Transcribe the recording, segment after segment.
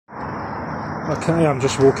Okay, I'm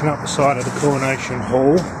just walking up the side of the Coronation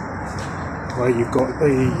Hall, where you've got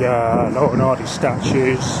the Laurel and Hardy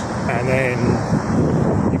statues, and then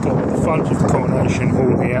you've got the front of the Coronation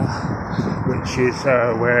Hall here, which is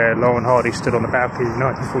where Laurel and Hardy stood on the balcony in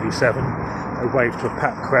 1947. They waved to a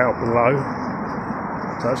packed crowd below.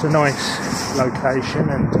 So it's a nice location,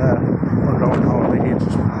 and Laurel and Hardy is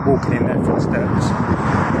just walking in their footsteps.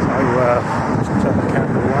 So just turn the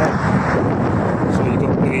camera away. So you've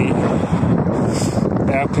got the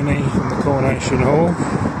balcony from the Coronation Hall,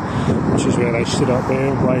 which is where they stood up there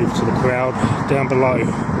and waved to the crowd down below.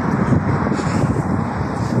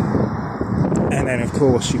 And then of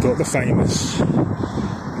course you've got the famous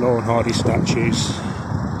Laurel and Hardy statues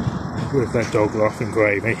with their dog laughing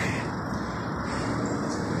gravy.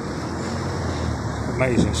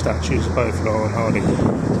 Amazing statues of both Laurel and Hardy.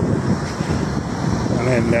 And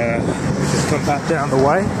then we just come back down the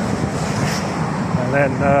way, and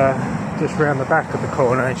then just round the back of the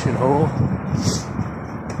Coronation Hall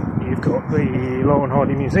you've got the Laurel and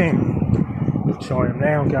Hardy Museum, which I am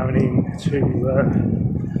now going in to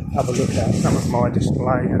have a look at some of my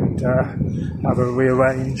display and have a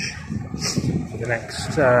rearrange for the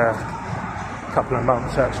next couple of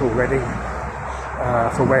months. That's all ready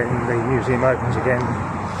for when the museum opens again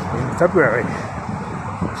in February.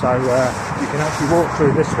 So you can actually walk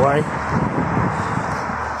through this way,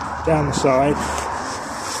 down the side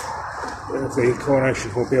of the Coronation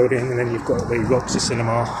Hall building, and then you've got the Roxy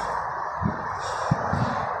Cinema,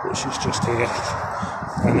 which is just here,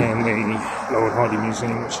 and then the Laurel and Hardy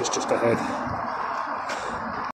Museum, which is just ahead.